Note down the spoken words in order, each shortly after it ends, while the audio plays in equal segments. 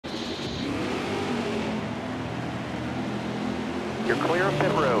You're clear of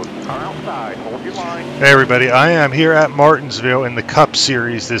pit road. Car outside. Hold your line. Hey everybody, I am here at Martinsville in the Cup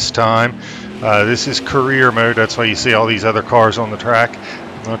Series this time. This is career mode, that's why you see all these other cars on the track.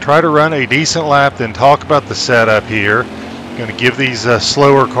 I'm going to try to run a decent lap, then talk about the setup here. I'm going to give these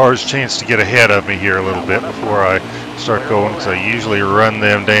slower cars a chance to get ahead of me here a little bit before I start going, because I usually run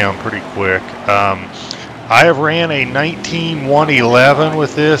them down pretty quick. I have ran a 19-111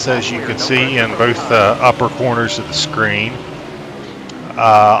 with this, as you can see in both upper corners of the screen.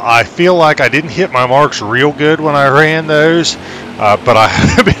 I feel like I didn't hit my marks real good when I ran those, but I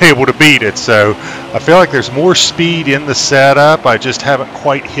have been able to beat it. So I feel like there's more speed in the setup. I just haven't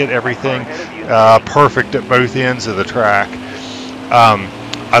quite hit everything perfect at both ends of the track.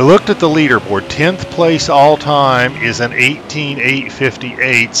 I looked at the leaderboard. 10th place all time is an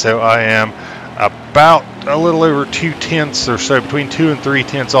 18.858, so I am about a little over 2 tenths or so, between 2 and 3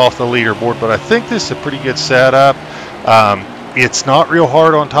 tenths off the leaderboard, but I think this is a pretty good setup. It's not real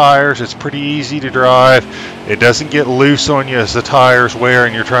hard on tires. It's pretty easy to drive. It doesn't get loose on you as the tires wear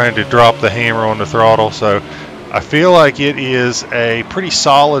and you're trying to drop the hammer on the throttle. So I feel like it is a pretty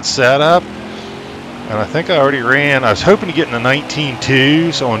solid setup. And I think I already ran. I was hoping to get in the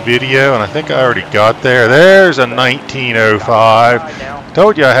 19.2s on video, and I think I already got there. There's a 19.05.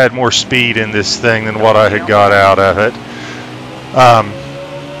 Told you I had more speed in this thing than what I had got out of it.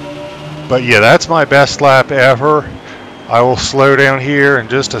 But yeah, that's my best lap ever. I will slow down here in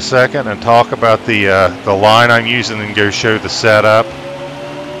just a second and talk about the line I'm using and go show the setup.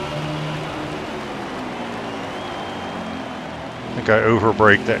 I think I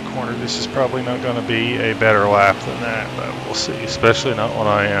overbraked that corner. This is probably not going to be a better lap than that, but we'll see, especially not when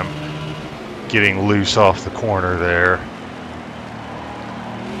I am getting loose off the corner there.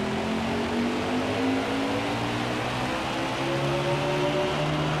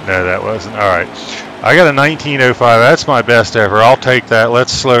 No, that wasn't. All right. I got a 19.05. That's my best ever. I'll take that.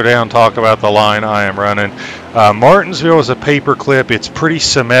 Let's slow down, talk about the line I am running. Martinsville is a paper clip. It's pretty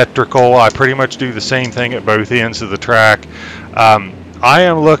symmetrical. I pretty much do the same thing at both ends of the track. I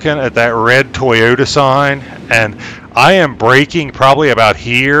am looking at that red Toyota sign, and I am braking probably about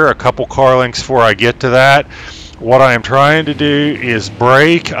here, a couple car lengths before I get to that. What I am trying to do is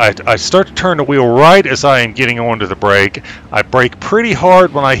brake. I start to turn the wheel right as I am getting onto the brake. I brake pretty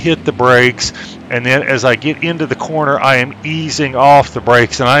hard when I hit the brakes, and then as I get into the corner, I am easing off the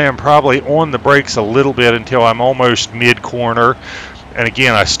brakes, and I am probably on the brakes a little bit until I'm almost mid-corner. And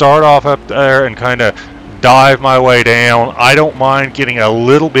again, I start off up there and kind of dive my way down. I don't mind getting a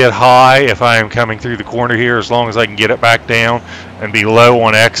little bit high if I am coming through the corner here, as long as I can get it back down and be low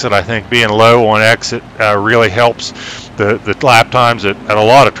on exit. I think being low on exit really helps the lap times at a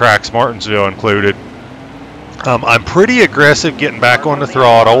lot of tracks, Martinsville included. I'm pretty aggressive getting back on the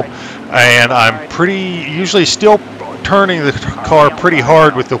throttle, and I'm usually still turning the car pretty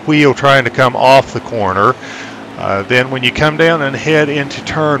hard with the wheel trying to come off the corner. Then when you come down and head into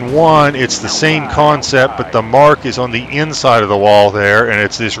turn 1, it's the same concept, but the mark is on the inside of the wall there, and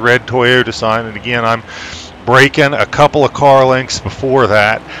it's this red Toyota sign. And again, I'm braking a couple of car lengths before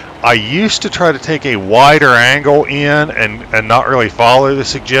that. I used to try to take a wider angle in and not really follow the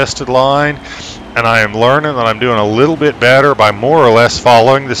suggested line, and I am learning that I'm doing a little bit better by more or less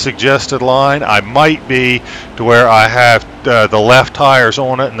following the suggested line. I might be to where I have the left tires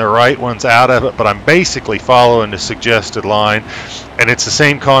on it and the right ones out of it, but I'm basically following the suggested line. And it's the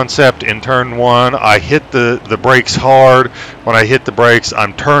same concept in turn 1. I hit the brakes hard. When I hit the brakes,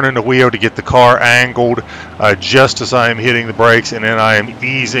 I'm turning the wheel to get the car angled just as I am hitting the brakes, and then I am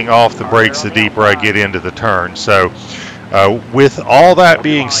easing off the brakes the deeper I get into the turn. So with all that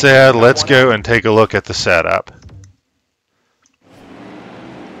being said, let's go and take a look at the setup.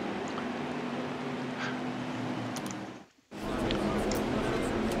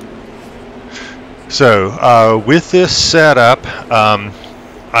 So with this setup,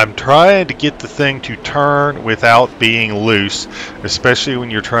 I'm trying to get the thing to turn without being loose, especially when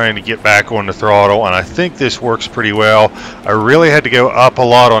you're trying to get back on the throttle, and I think this works pretty well. I really had to go up a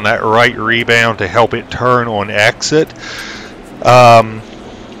lot on that right rebound to help it turn on exit.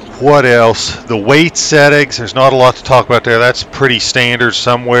 What else? The weight settings, there's not a lot to talk about there. That's pretty standard.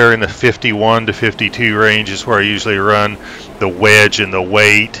 Somewhere in the 51 to 52 range is where I usually run the wedge and the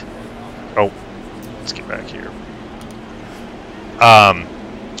weight. Oh, let's get back here.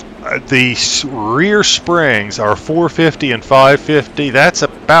 The rear springs are 450 and 550. That's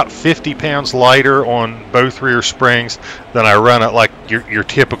about 50 pounds lighter on both rear springs than I run at like your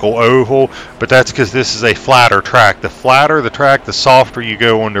typical oval, but that's because this is a flatter track. The flatter the track, the softer you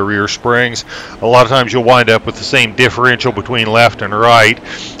go on the rear springs. A lot of times you'll wind up with the same differential between left and right,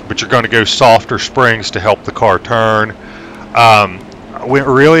 but you're going to go softer springs to help the car turn. Went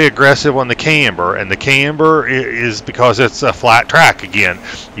really aggressive on the camber, and the camber is because it's a flat track again.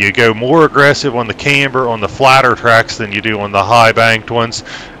 You go more aggressive on the camber on the flatter tracks than you do on the high banked ones,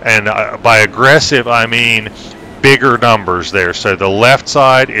 and by aggressive I mean bigger numbers there. So the left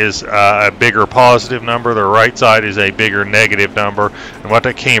side is a bigger positive number, the right side is a bigger negative number, and what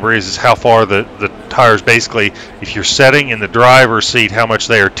that camber is how far the tires, basically if you're setting in the driver's seat, how much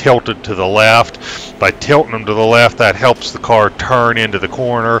they are tilted to the left. By tilting them to the left, that helps the car turn into the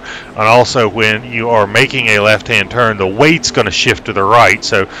corner, and also when you are making a left-hand turn, the weight's going to shift to the right.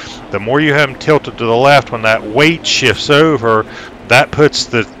 So the more you have them tilted to the left, when that weight shifts over, that puts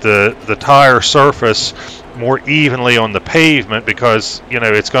the tire surface more evenly on the pavement, because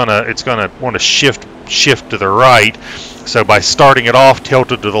it's gonna want to shift to the right. So by starting it off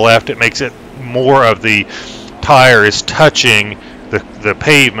tilted to the left, it makes it more of the tire is touching the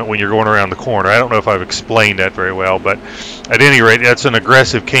pavement when you're going around the corner. I don't know if I've explained that very well, but at any rate, that's an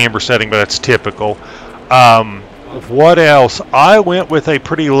aggressive camber setting, but that's typical. What else? I went with a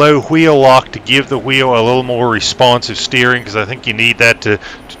pretty low wheel lock to give the wheel a little more responsive steering, because I think you need that to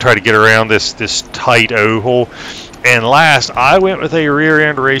try to get around this tight oval. And last, I went with a rear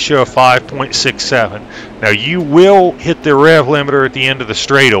end ratio of 5.67. Now you will hit the rev limiter at the end of the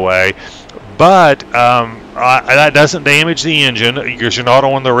straightaway, but that doesn't damage the engine because you're not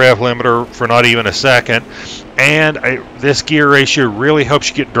on the rev limiter for not even a second. And this gear ratio really helps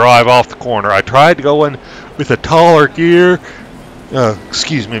you get drive off the corner. I tried to go in with a taller gear.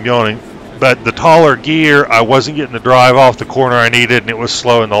 Excuse me, I'm yawning. But the taller gear, I wasn't getting the drive off the corner I needed, and it was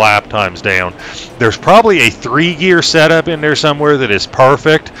slowing the lap times down. There's probably a 3-gear setup in there somewhere that is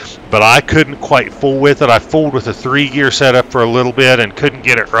perfect, but I couldn't quite fool with it. I fooled with a 3-gear setup for a little bit and couldn't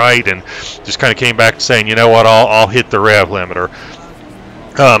get it right, and just kind of came back to saying, you know what, I'll hit the rev limiter.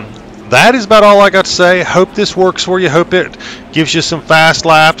 That is about all I got to say. Hope this works for you. Hope it gives you some fast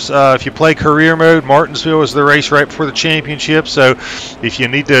laps. If you play career mode, Martinsville is the race right before the championship. So if you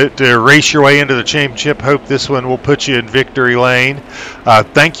need to race your way into the championship, hope this one will put you in victory lane.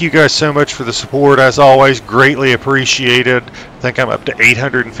 Thank you guys so much for the support. As always, greatly appreciated. I think I'm up to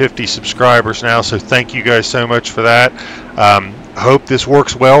 850 subscribers now, so thank you guys so much for that. Hope this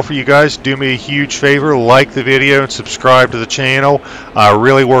works well for you guys. Do me a huge favor, like the video and subscribe to the channel. I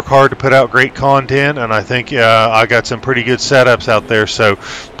really work hard to put out great content, and I think I got some pretty good setups out there, so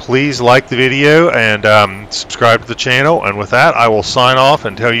please like the video and subscribe to the channel. And with that, I will sign off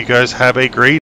and tell you guys have a great